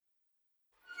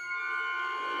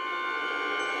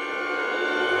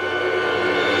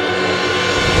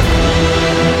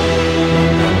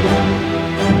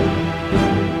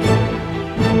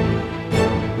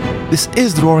This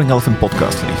is the Roaring Elephant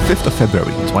Podcast for the 5th of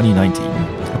February 2019.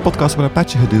 A podcast about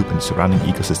Apache Hadoop and the surrounding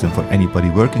ecosystem for anybody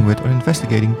working with or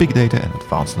investigating big data and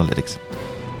advanced analytics.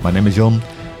 My name is John,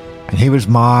 and here is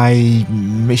my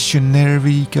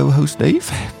missionary co-host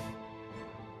Dave.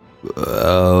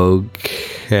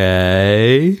 Okay.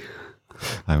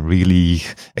 I'm really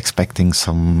expecting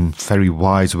some very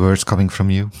wise words coming from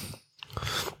you.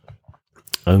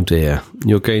 Oh dear.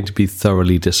 You're going to be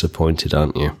thoroughly disappointed,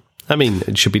 aren't you? I mean,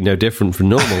 it should be no different from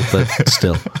normal, but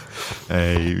still.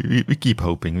 We keep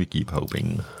hoping,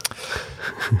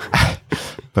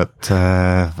 But,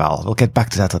 well, we'll get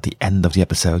back to that at the end of the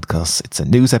episode, because it's a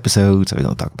news episode, so we're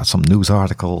going to talk about some news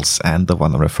articles, and the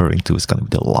one I'm referring to is going to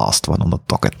be the last one on the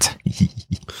docket.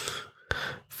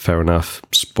 Fair enough.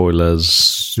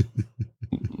 Spoilers.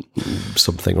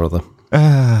 Something or other.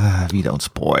 We don't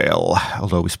spoil,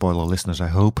 although we spoil our listeners, I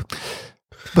hope.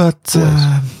 But,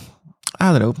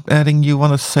 I don't know, anything you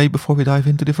want to say before we dive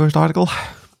into the first article?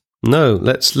 No,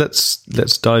 let's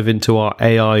dive into our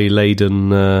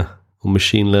AI-laden, or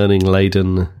machine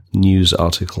learning-laden news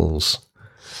articles.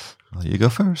 Well, you go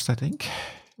first, I think.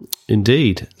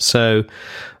 Indeed. So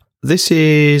this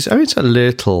is, I mean, it's a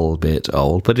little bit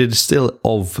old, but it is still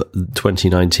of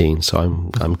 2019, so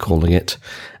I'm calling it.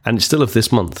 And it's still of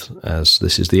this month, as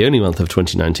this is the only month of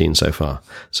 2019 so far.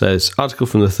 So it's an article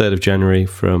from the 3rd of January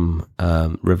from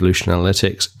Revolution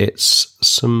Analytics. It's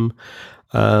some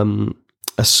a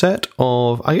set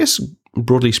of, I guess,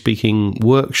 broadly speaking,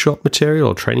 workshop material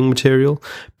or training material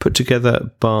put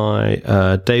together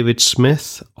by David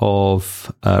Smith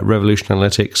of Revolution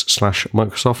Analytics /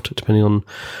 Microsoft, depending on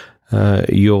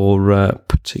your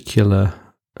particular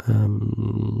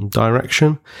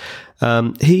direction.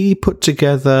 He put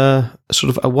together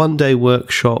sort of a one-day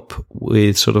workshop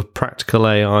with sort of practical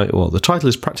AI, well, the title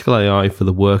is Practical AI for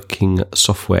the Working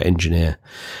Software Engineer,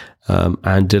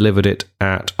 and delivered it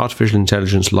at Artificial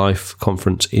Intelligence Life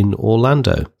Conference in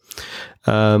Orlando.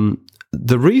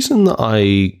 The reason that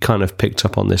I kind of picked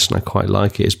up on this and I quite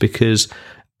like it is because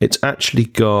it's actually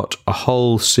got a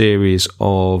whole series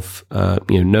of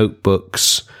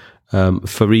notebooks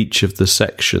for each of the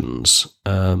sections.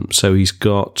 So he's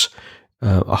got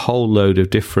a whole load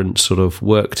of different sort of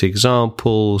worked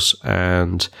examples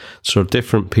and sort of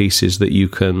different pieces that you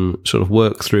can sort of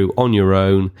work through on your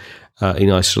own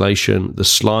in isolation. The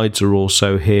slides are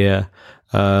also here.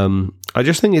 I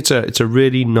just think it's a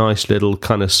really nice little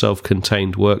kind of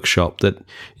self-contained workshop that,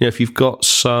 if you've got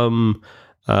some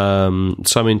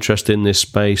interest in this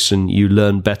space and you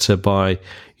learn better by,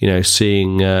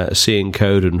 seeing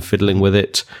code and fiddling with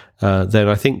it, then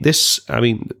I think this,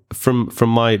 from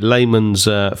my layman's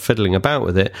fiddling about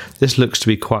with it, this looks to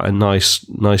be quite a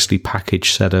nicely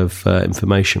packaged set of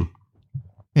information.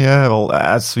 Yeah, well,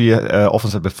 as we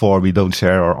often said before, we don't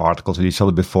share our articles with each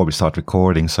other before we start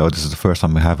recording, so this is the first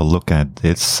time we have a look at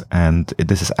this, and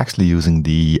this is actually using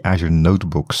the Azure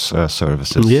Notebooks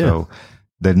services. Yeah. So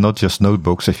they're not just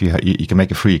notebooks. If you can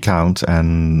make a free account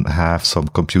and have some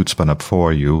compute spun up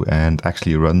for you and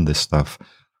actually run this stuff.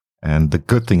 And the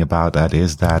good thing about that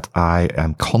is that I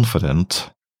am confident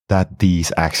that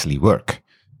these actually work,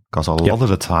 because a lot of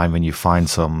the time when you find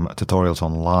some tutorials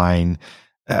online,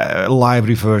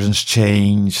 library versions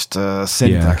changed,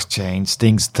 syntax changed,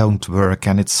 things don't work,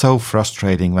 and it's so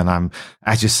frustrating when I'm,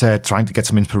 as you said, trying to get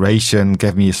some inspiration.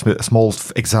 Give me a small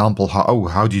example.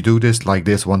 How do you do this? Like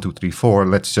this, 1, 2, 3, 4.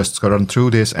 Let's just go run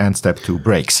through this, and step 2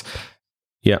 breaks.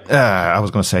 Yeah, I was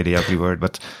going to say the ugly word,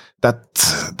 but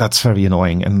that's very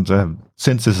annoying. And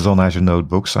since this is on Azure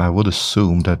Notebooks, I would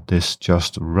assume that this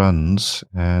just runs.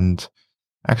 And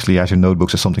actually, Azure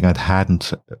Notebooks is something I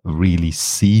hadn't really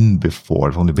seen before.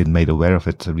 I've only been made aware of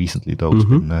it recently, though it's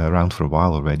been around for a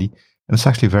while already. And it's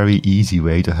actually a very easy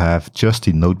way to have just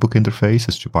the notebook interface.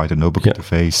 It's by the notebook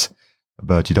interface,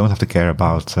 but you don't have to care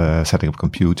about setting up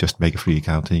compute. Just make a free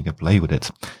account and you can play with it.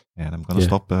 And I'm going to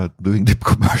stop doing the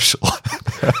commercial.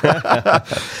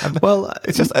 Well,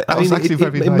 it's just, I was actually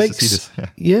very nice to see this.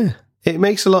 Yeah. It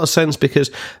makes a lot of sense because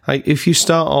if you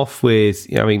start off with,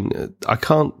 I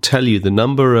can't tell you the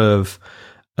number of,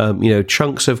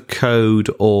 chunks of code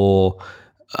or,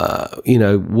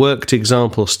 worked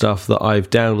example stuff that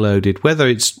I've downloaded, whether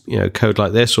it's, code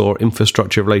like this or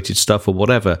infrastructure related stuff or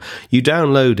whatever. You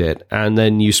download it and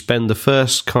then you spend the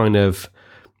first kind of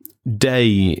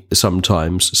day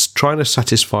sometimes trying to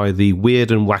satisfy the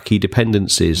weird and wacky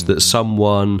dependencies that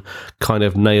someone kind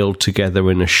of nailed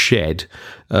together in a shed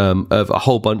of a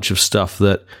whole bunch of stuff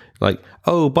that Like,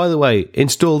 oh, by the way,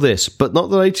 install this, but not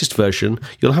the latest version.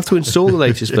 You'll have to install the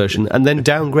latest version and then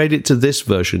downgrade it to this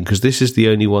version because this is the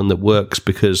only one that works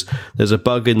because there's a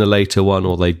bug in the later one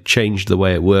or they changed the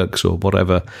way it works or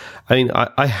whatever. I mean,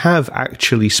 I have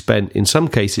actually spent, in some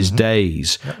cases,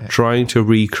 days trying to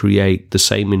recreate the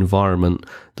same environment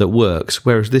that works.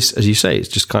 Whereas this, as you say, it's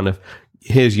just kind of,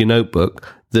 here's your notebook.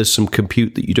 There's some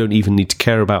compute that you don't even need to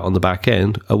care about on the back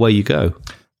end. Away you go.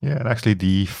 Yeah, and actually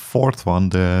the fourth one,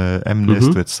 the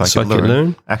MNIST with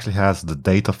scikit-learn, actually has the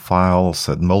data files,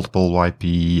 multiple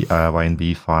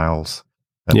YNB files,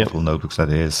 multiple notebooks, that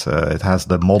is. It has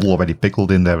the model already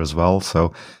pickled in there as well.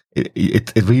 So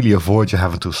it really avoids you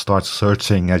having to start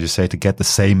searching, as you say, to get the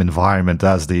same environment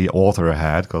as the author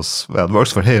had, because, well, it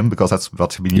works for him because that's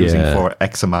what he's been using for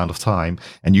X amount of time,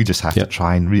 and you just have to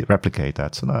try and replicate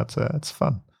that. So it's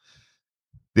fun.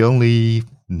 The only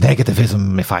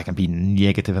negativism, if I can be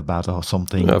negative about or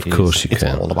something, of course you can.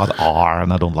 It's all about R,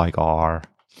 and I don't like R.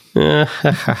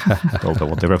 Although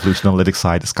on the Revolution Analytics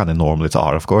side, it's kind of normal. It's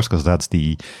R, of course, because that's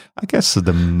the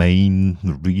main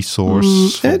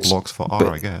resource for blogs for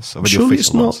R, I guess. Surely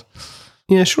it's not.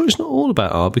 Yeah, sure. It's not all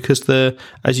about R because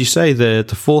as you say, the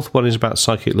fourth one is about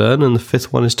scikit-learn and the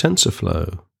fifth one is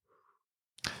TensorFlow.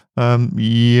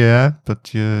 Yeah, but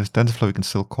TensorFlow you can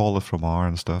still call it from R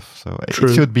and stuff, so it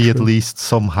should be at least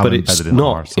somehow embedded in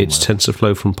R. But it's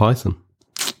TensorFlow from Python.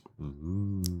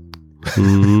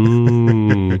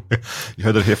 You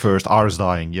heard it here first. R is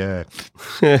dying. Yeah.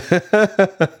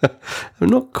 I'm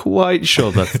not quite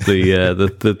sure that's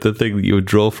the thing that you would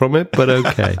draw from it, but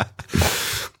okay.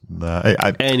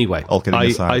 Anyway, all kidding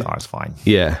aside, R is fine.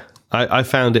 Yeah, I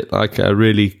found it like a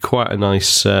really quite a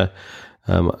nice.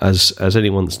 As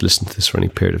anyone that's listened to this for any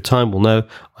period of time will know,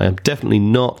 I am definitely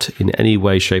not in any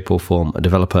way, shape or form a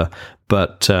developer,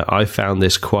 but I found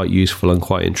this quite useful and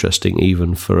quite interesting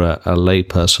even for a lay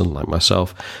person like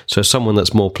myself. So someone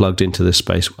that's more plugged into this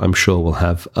space, I'm sure will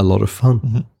have a lot of fun.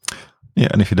 Mm-hmm. Yeah,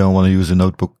 and if you don't want to use a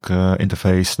notebook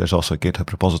interface, there's also a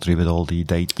GitHub repository with all the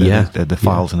data, the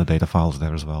files and the data files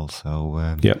there as well.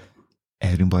 So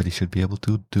everybody should be able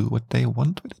to do what they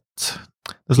want with it.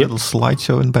 There's a little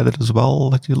slideshow embedded as well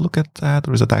that you look at that,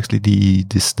 or is it actually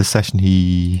the slides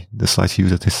he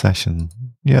used at his session?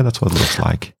 Yeah, that's what it looks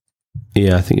like.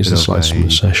 Yeah, I think it's the slides from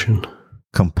the session.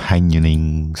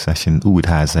 Companioning session. Ooh, it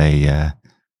has a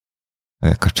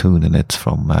cartoon in it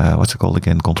from what's it called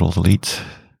again? Control-Delete.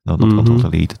 No, not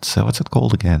Control-Delete. It's what's it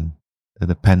called again?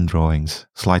 The pen drawings.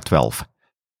 Slide 12.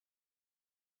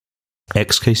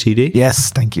 XKCD? Yes,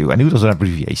 thank you. I knew it was an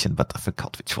abbreviation, but I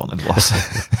forgot which one it was.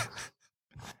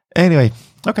 Anyway,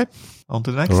 okay, on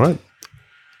to the next. All right.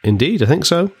 Indeed, I think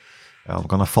so. I'm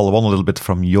going to follow on a little bit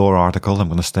from your article. I'm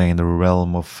going to stay in the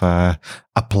realm of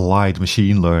applied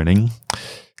machine learning,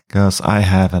 because I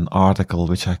have an article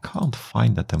which I can't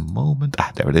find at the moment.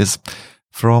 There it is,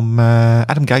 from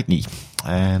Adam Geithner.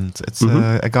 And it's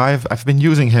a guy, I've been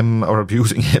using him or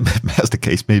abusing him, as the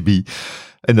case may be,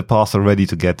 in the past already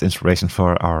to get inspiration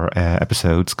for our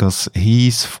episodes, because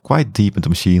he's quite deep into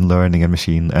machine learning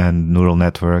and neural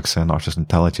networks and artificial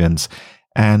intelligence.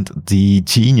 And the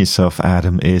genius of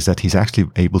Adam is that he's actually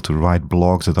able to write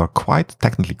blogs that are quite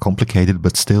technically complicated,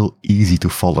 but still easy to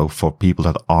follow for people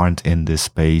that aren't in this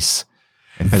space.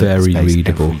 Very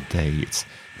readable. Every day.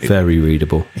 Very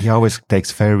readable. He always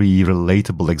takes very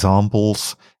relatable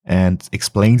examples and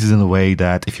explains it in a way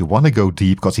that if you want to go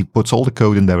deep, because he puts all the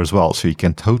code in there as well, so you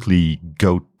can totally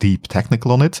go deep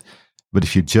technical on it. But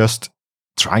if you're just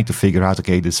trying to figure out,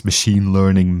 okay, this machine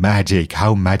learning magic,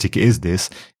 how magic is this?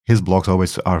 His blogs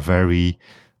always are very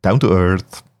down to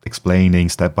earth, explaining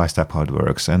step by step how it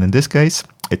works. And in this case,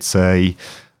 it's a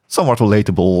somewhat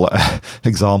relatable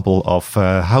example of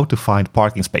how to find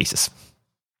parking spaces.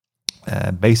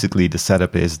 Basically, the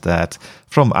setup is that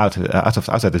from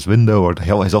outside his window or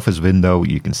his office window,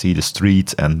 you can see the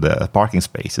street and the parking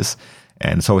spaces.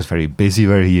 And it's always very busy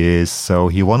where he is. So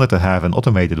he wanted to have an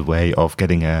automated way of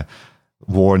getting a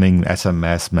warning,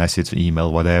 SMS, message,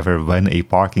 email, whatever, when a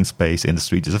parking space in the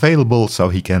street is available, so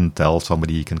he can tell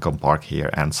somebody he can come park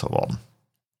here and so on.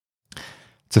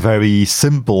 It's a very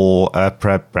simple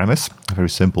premise, a very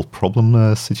simple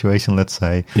problem situation, let's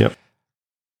say. Yep.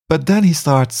 But then he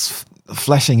starts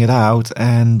fleshing it out,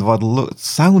 and what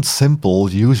sounds simple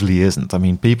usually isn't. I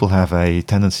mean, people have a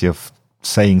tendency of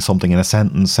saying something in a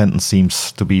sentence. Sentence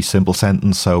seems to be simple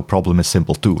sentence, so problem is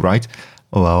simple too, right?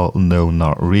 Well, no,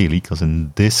 not really, because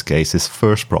in this case, his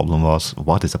first problem was,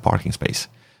 what is a parking space?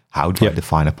 How do I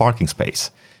define a parking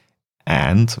space?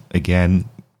 And again,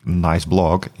 nice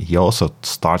blog. He also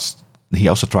tries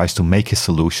to make his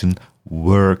solution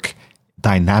work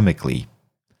dynamically.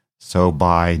 So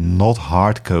by not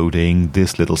hard coding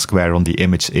this little square on the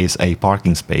image is a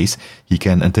parking space, he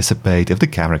can anticipate if the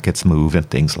camera gets moved and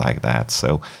things like that.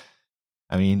 So,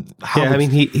 I mean,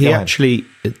 he actually,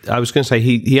 I was going to say,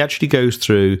 he actually goes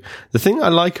through, the thing I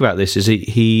like about this is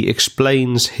he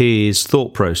explains his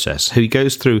thought process. He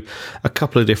goes through a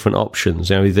couple of different options.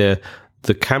 The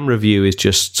camera view is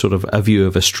just sort of a view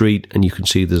of a street, and you can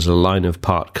see there's a line of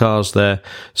parked cars there.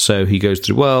 So he goes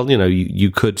through,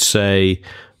 you could say,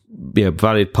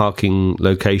 valid parking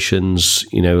locations,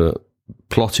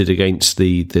 plotted against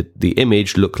the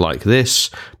image look like this,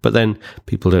 but then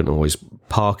people don't always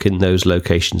park in those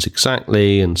locations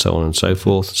exactly, and so on and so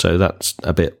forth. So that's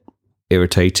a bit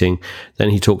irritating. Then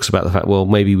he talks about the fact, well,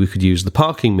 maybe we could use the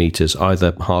parking meters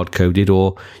either hard coded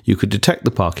or you could detect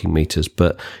the parking meters,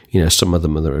 but some of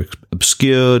them are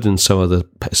obscured and some of the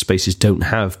spaces don't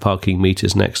have parking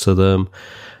meters next to them.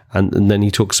 And then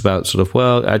he talks about sort of,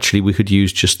 well, actually we could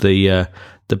use just the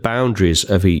boundaries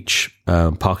of each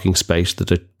parking space that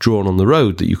are drawn on the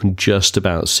road that you can just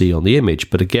about see on the image.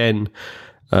 But again,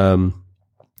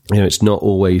 it's not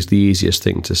always the easiest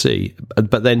thing to see.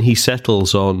 But then he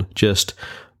settles on just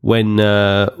when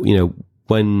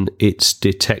it's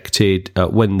detected,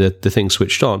 when the thing's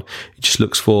switched on, it just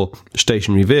looks for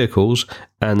stationary vehicles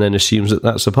and then assumes that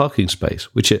that's a parking space,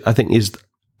 which I think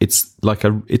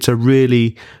it's a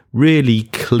really, really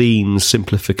clean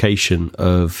simplification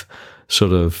of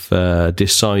sort of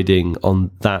deciding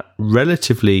on that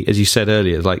relatively, as you said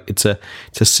earlier, like it's a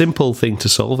simple thing to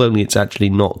solve, only it's actually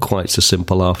not quite so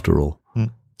simple after all.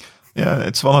 Yeah,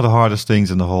 it's one of the hardest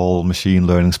things in the whole machine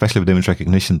learning, especially with image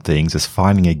recognition things, is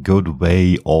finding a good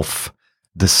way of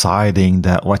deciding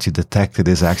that what you detected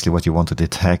is actually what you want to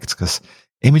detect, because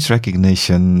image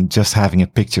recognition, just having a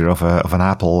picture of an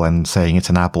apple and saying it's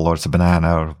an apple or it's a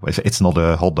banana or it's not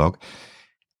a hot dog,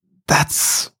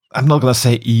 that's, I'm not going to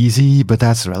say easy, but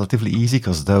that's relatively easy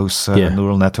because those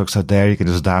neural networks are there. You can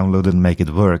just download it and make it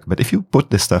work. But if you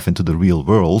put this stuff into the real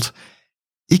world,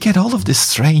 you get all of these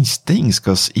strange things,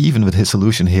 because even with his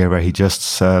solution here where he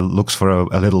just looks for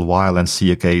a little while and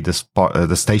see, okay,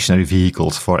 the stationary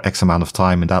vehicles for X amount of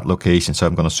time in that location, so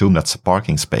I'm going to assume that's a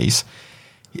parking space.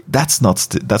 That's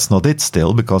not it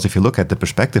still, because if you look at the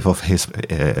perspective of his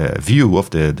view of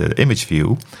the image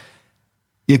view,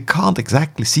 you can't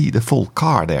exactly see the full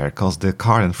car there, because the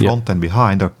car in front and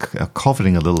behind are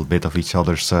covering a little bit of each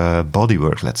other's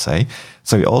bodywork, let's say.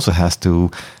 So he also has to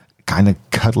kind of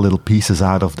cut little pieces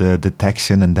out of the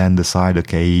detection and then decide,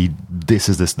 okay, this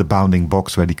is the bounding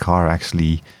box where the car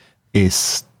actually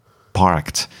is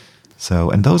parked.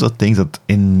 So, and those are things that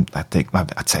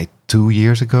I'd say 2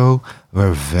 years ago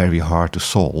were very hard to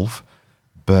solve.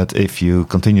 But if you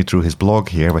continue through his blog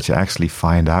here, what you actually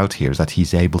find out here is that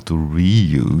he's able to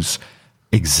reuse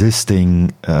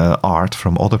existing art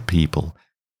from other people.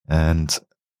 And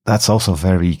that's also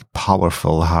very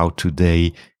powerful, how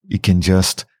today you can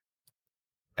just,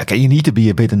 okay, you need to be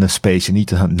a bit in the space. You need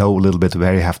to know a little bit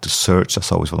where you have to search.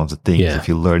 That's always one of the things. Yeah. If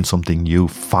you learn something new,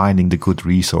 finding the good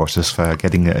resources for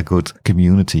getting a good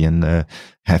community and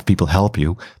have people help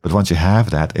you. But once you have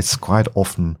that, it's quite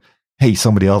often, hey,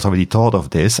 somebody else already thought of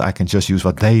this. I can just use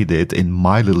what they did in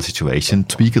my little situation,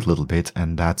 tweak it a little bit,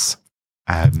 and that's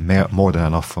more than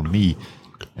enough for me.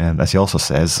 And as he also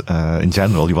says, in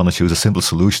general, you want to choose a simple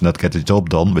solution that gets the job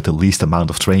done with the least amount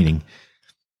of training.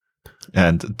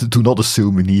 And do not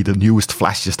assume you need the newest,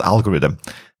 flashiest algorithm.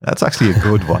 That's actually a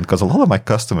good one, because a lot of my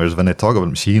customers, when they talk about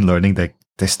machine learning, they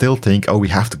still think, oh, we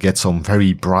have to get some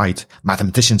very bright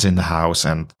mathematicians in the house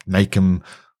and make them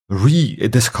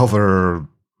rediscover.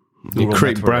 You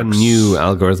create brand new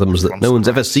algorithms that no one's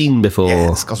ever seen before.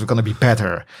 Yes, because we're going to be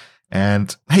better.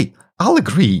 And hey, I'll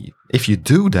agree. If you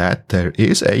do that, there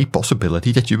is a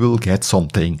possibility that you will get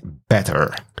something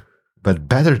better. But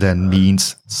better than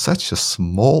means such a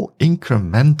small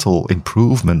incremental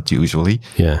improvement usually.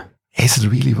 Yeah. Is it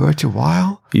really worth your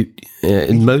while?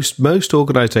 Most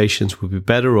organizations would be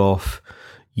better off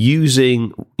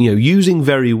using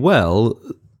very well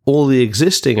all the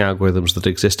existing algorithms that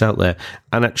exist out there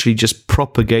and actually just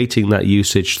propagating that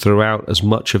usage throughout as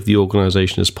much of the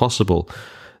organization as possible.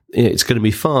 It's going to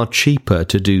be far cheaper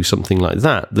to do something like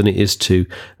that than it is to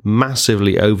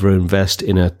massively overinvest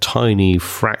in a tiny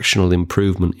fractional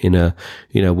improvement in a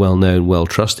well-known,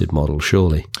 well-trusted model,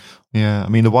 surely. Yeah, I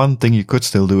mean, the one thing you could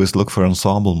still do is look for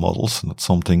ensemble models. That's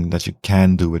something that you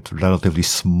can do with relatively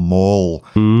small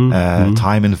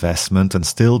time investment and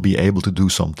still be able to do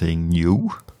something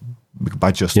new.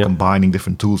 By just combining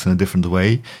different tools in a different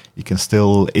way, you can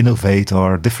still innovate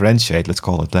or differentiate, let's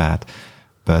call it that.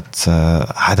 But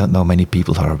I don't know many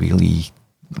people who are really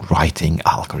writing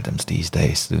algorithms these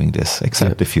days doing this,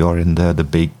 except if you're in the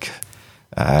big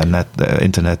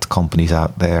internet companies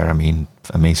out there. I mean,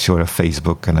 sure, a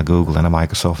Facebook and a Google and a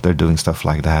Microsoft, they're doing stuff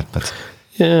like that, but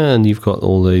yeah, and you've got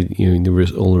all the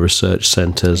all the research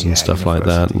centers and stuff like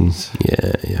that, and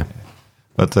yeah.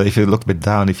 But if you look a bit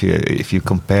down, if you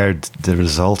compared the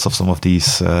results of some of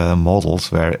these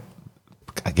models, where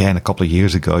again a couple of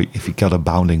years ago, if you got a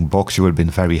bounding box, you would have been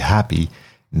very happy.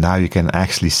 Now you can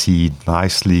actually see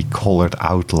nicely colored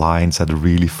outlines that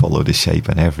really follow the shape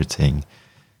and everything.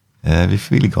 We've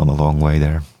really gone a long way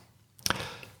there.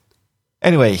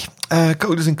 Anyway,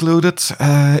 code is included.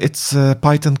 It's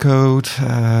Python code.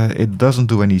 It doesn't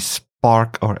do any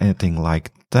Spark or anything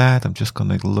like that. I'm just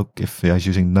going to look if he's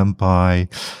using NumPy.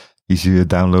 He's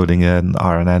downloading a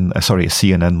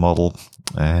CNN model,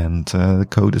 and the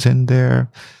code is in there.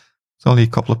 It's only a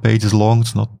couple of pages long.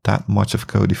 It's not that much of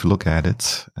code if you look at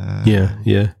it.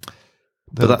 Yeah.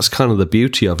 But that's kind of the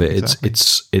beauty of it. Exactly.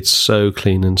 It's so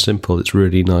clean and simple. It's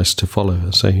really nice to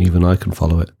follow. So even I can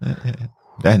follow it.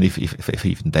 And if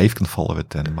even Dave can follow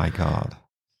it, then my God.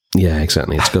 Yeah,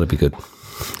 exactly. It's got to be good.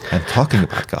 And talking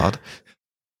about God.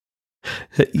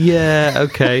 Yeah,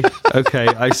 okay.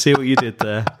 I see what you did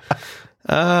there.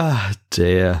 Ah,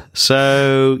 dear.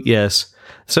 So, yes.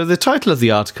 So the title of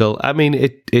the article, I mean,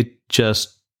 it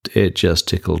just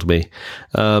tickled me.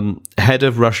 Head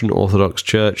of Russian Orthodox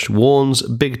Church warns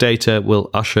big data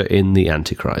will usher in the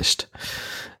Antichrist.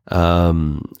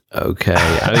 Okay.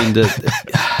 I mean,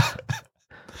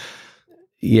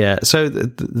 yeah. So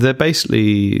they're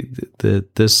basically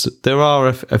there are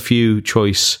a few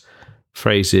choice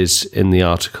phrases in the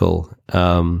article,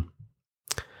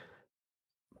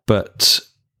 but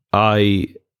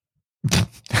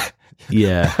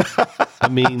yeah. I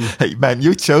mean, hey man,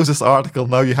 you chose this article.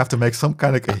 Now you have to make some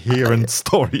kind of coherent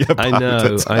story about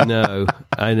it. I know,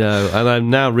 and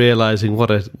I'm now realizing what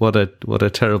a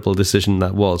terrible decision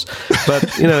that was. But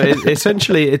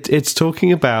essentially, it's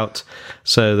talking about,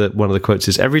 so that one of the quotes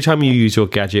is, every time you use your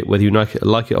gadget, whether you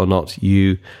like it or not,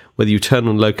 whether you turn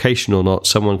on location or not,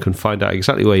 someone can find out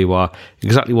exactly where you are,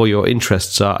 exactly what your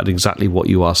interests are, and exactly what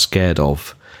you are scared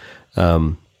of.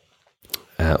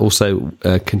 Also,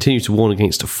 continue to warn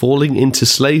against falling into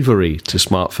slavery to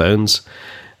smartphones,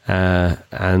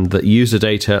 and that user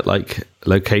data like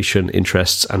location,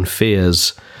 interests, and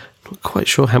fears. Not quite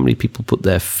sure how many people put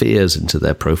their fears into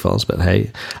their profiles, but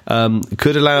hey,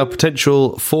 could allow a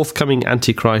potential forthcoming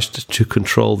Antichrist to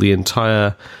control the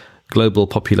entire global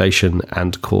population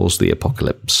and cause the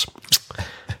apocalypse.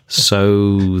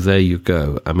 So there you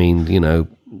go. I mean,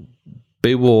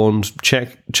 be warned.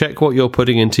 Check what you're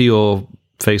putting into your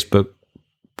Facebook,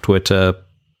 Twitter,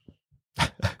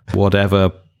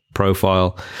 whatever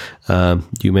profile.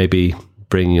 You may be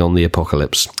bringing on the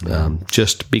apocalypse.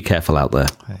 Just be careful out there.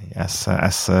 Yes,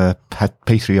 as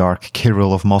Patriarch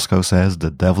Kirill of Moscow says,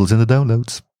 the devil's in the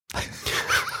donuts.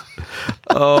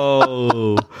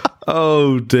 Oh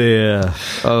dear.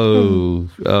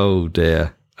 Oh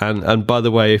dear. And by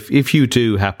the way, if you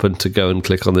do happen to go and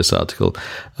click on this article,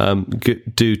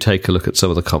 do take a look at some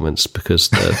of the comments, because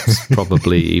that's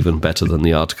probably even better than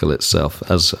the article itself,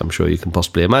 as I'm sure you can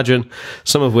possibly imagine.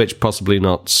 Some of which possibly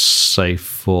not safe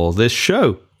for this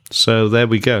show. So there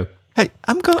we go. Hey,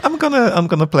 I'm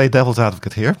gonna play devil's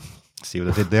advocate here. See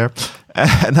what I did there,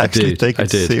 and actually take it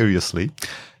seriously,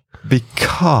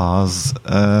 because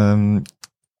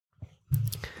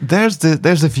there's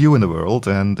the view in the world,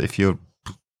 and if you're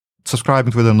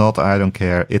subscribing to it or not, I don't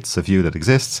care. It's a view that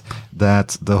exists,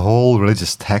 that the whole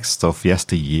religious texts of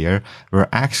yesteryear were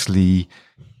actually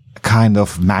kind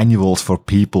of manuals for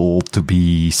people to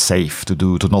be safe, to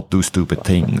not do stupid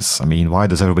things. I mean, why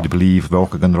does everybody believe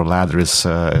walking under a ladder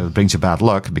brings you bad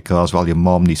luck? Because, well, your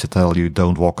mom needs to tell you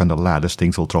don't walk under ladders,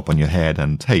 things will drop on your head,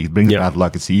 and hey, it brings bad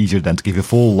luck. It's easier than to give a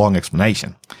full long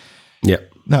explanation. Yeah.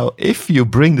 Now, if you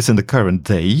bring this in the current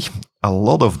day, a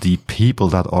lot of the people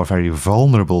that are very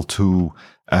vulnerable to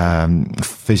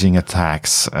phishing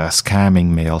attacks, scamming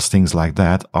mails, things like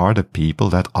that, are the people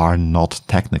that are not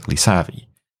technically savvy.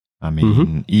 I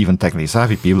mean, even technically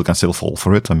savvy people can still fall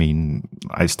for it. I mean,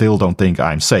 I still don't think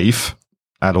I'm safe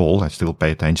at all. I still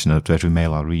pay attention to every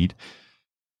mail I read.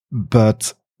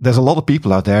 But there's a lot of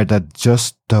people out there that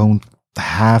just don't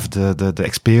have the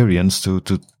experience to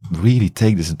really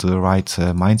take this into the right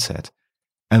mindset.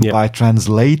 And by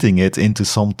translating it into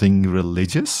something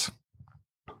religious,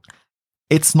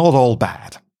 it's not all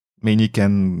bad. I mean, you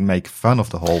can make fun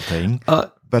of the whole thing,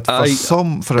 but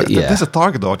there's a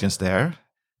target audience there.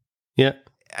 Yeah.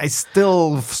 I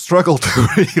still struggle to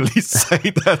really say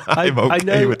that I'm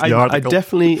okay with the article.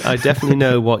 I definitely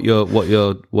know what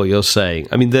you're saying.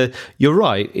 I mean, you're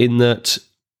right in that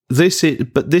this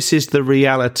is the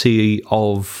reality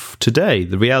of today.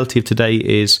 The reality of today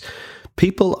is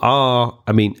people are,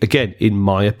 I mean, again, in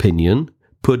my opinion,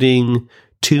 putting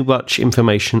too much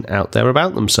information out there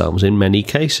about themselves in many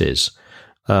cases.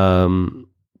 I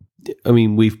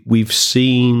mean, we've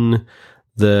seen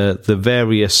the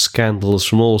various scandals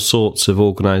from all sorts of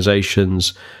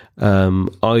organizations,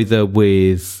 either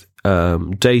with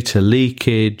data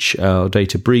leakage,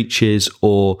 data breaches,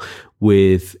 or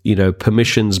with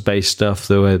permissions-based stuff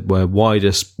where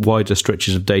wider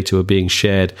stretches of data were being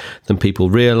shared than people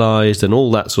realized, and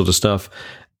all that sort of stuff.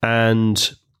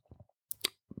 And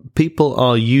people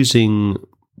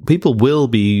will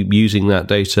be using that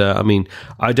data. I mean,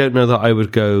 I don't know that I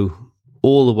would go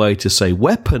all the way to say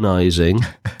weaponizing,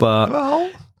 but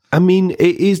well, I mean,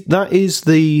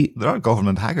 there are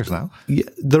government hackers now. Yeah,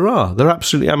 there are. There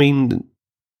absolutely. I mean,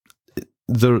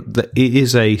 it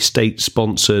is a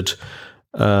state-sponsored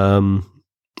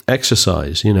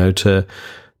exercise, to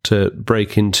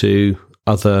break into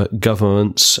other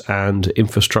governments and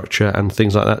infrastructure and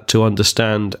things like that to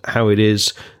understand how it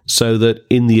is, so that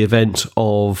in the event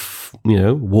of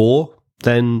war,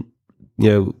 then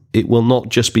it will not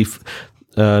just be.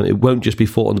 It won't just be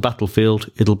fought on the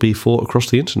battlefield. It'll be fought across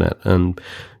the internet, and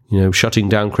shutting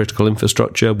down critical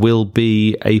infrastructure will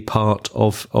be a part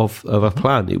of a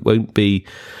plan. It won't be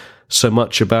so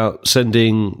much about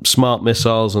sending smart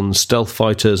missiles and stealth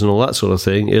fighters and all that sort of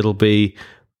thing. It'll be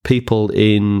people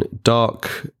in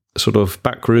dark sort of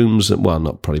back rooms, well,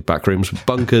 not probably back rooms,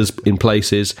 bunkers in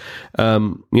places,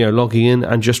 logging in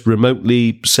and just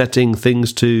remotely setting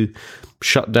things to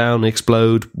shut down,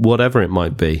 explode, whatever it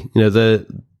might be.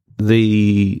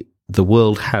 The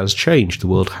world has changed. The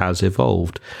world has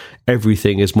evolved.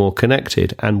 Everything is more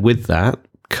connected, and with that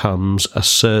comes a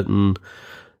certain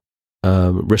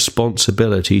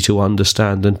responsibility to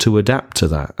understand and to adapt to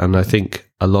that. And I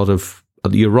think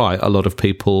you're right, a lot of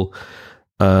people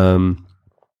are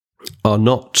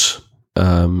not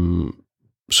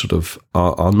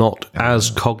are not as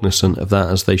cognizant of that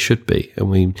as they should be.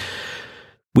 And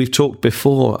we've talked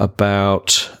before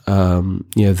about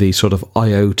the sort of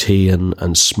IoT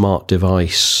and smart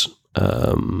device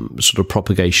sort of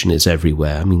propagation is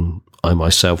everywhere. I mean, I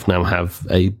myself now have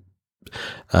a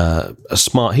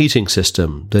smart heating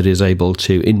system that is able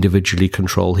to individually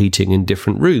control heating in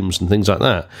different rooms and things like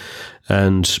that.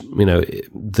 And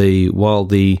while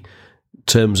the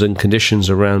terms and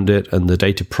conditions around it and the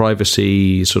data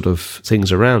privacy sort of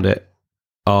things around it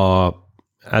are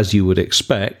as you would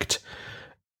expect,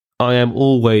 I am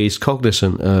always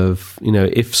cognizant of,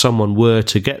 if someone were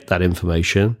to get that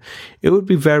information, it would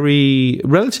be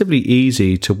relatively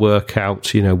easy to work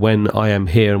out, when I am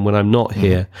here and when I'm not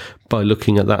here by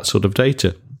looking at that sort of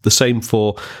data. The same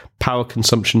for power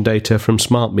consumption data from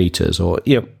smart meters, or,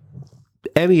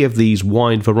 any of these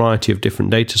wide variety of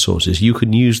different data sources. You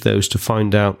can use those to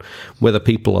find out whether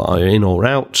people are in or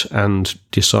out and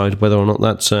decide whether or not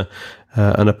that's an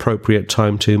appropriate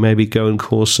time to maybe go and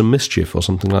cause some mischief or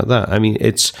something like that. I mean,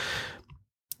 it's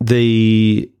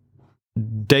the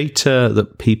data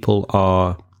that people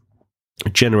are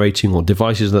generating, or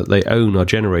devices that they own are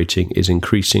generating, is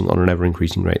increasing on an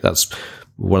ever-increasing rate. That's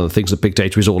one of the things that big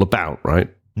data is all about, right?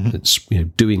 Mm-hmm. It's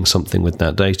doing something with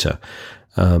that data.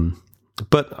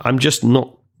 But I'm just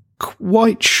not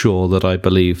quite sure that I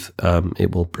believe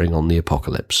it will bring on the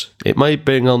apocalypse. It may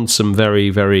bring on some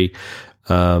very, very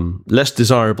less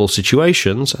desirable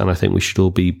situations, and I think we should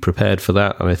all be prepared for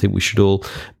that, and I think we should all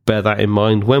bear that in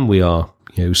mind when we are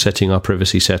setting our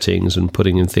privacy settings and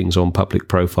putting in things on public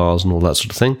profiles and all that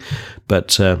sort of thing.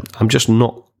 But I'm just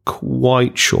not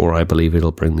quite sure I believe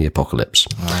it'll bring the apocalypse.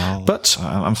 Well, but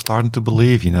I'm starting to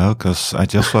believe, because I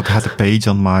just had a page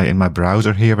in my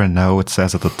browser here, and now it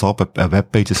says at the top, a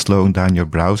web page is slowing down your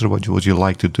browser. What would you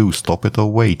like to do? Stop it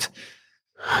or wait?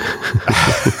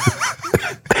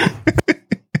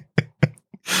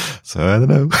 So I don't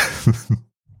know.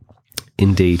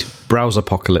 Indeed, browser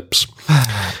apocalypse.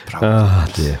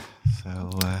 Dear.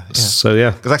 So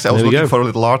yeah. Because actually, I was looking for a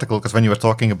little article, because when you were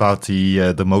talking about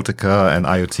the Motica and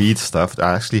IoT stuff,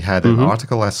 I actually had an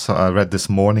article I read this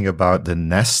morning about the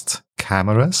Nest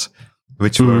cameras,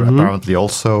 which were apparently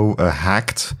also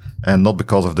hacked. And not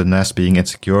because of the Nest being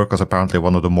insecure, because apparently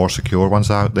one of the more secure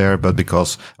ones out there, but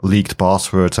because leaked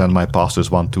passwords and my password is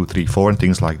 1234 and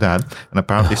things like that. And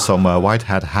apparently some white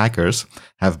hat hackers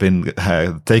have been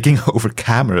taking over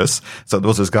cameras. So there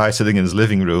was this guy sitting in his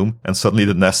living room, and suddenly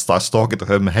the Nest starts talking to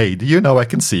him. Hey, do you know I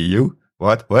can see you?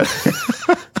 What?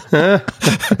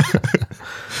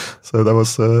 So that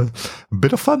was a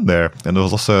bit of fun there. And there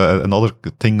was also another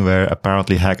thing where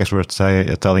apparently hackers were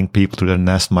telling people through their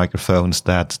Nest microphones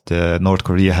that North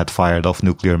Korea had fired off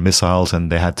nuclear missiles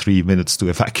and they had 3 minutes to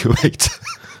evacuate.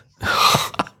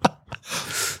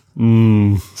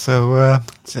 So,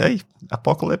 hey,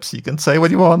 apocalypse, you can say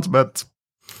what you want, but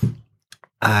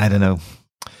I don't know.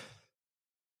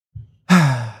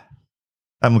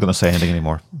 I'm not going to say anything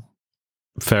anymore.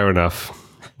 Fair enough.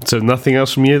 So nothing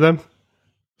else from you then?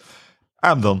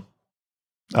 I'm done.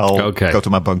 I'll go to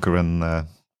my bunker and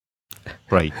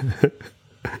pray.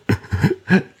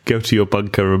 Go to your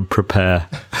bunker and prepare.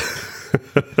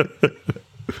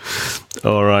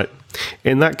 All right.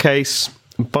 In that case,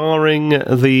 barring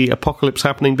the apocalypse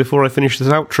happening before I finish this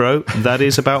outro, that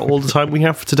is about all the time we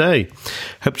have for today.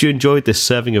 Hope you enjoyed this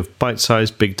serving of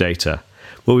bite-sized big data.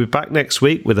 We'll be back next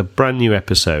week with a brand new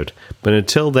episode. But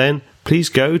until then, please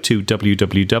go to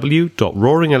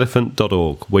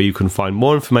www.roaringelephant.org, where you can find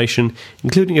more information,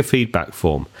 including a feedback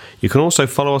form. You can also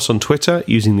follow us on Twitter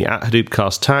using the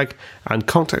 @HadoopCast tag and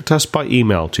contact us by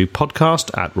email to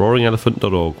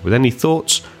podcast@roaringelephant.org with any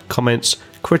thoughts, comments,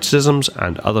 criticisms,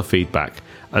 and other feedback.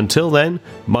 Until then,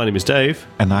 my name is Dave.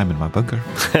 And I'm in my bunker.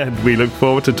 And we look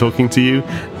forward to talking to you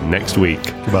next week.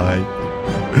 Goodbye.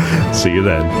 See you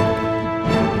then.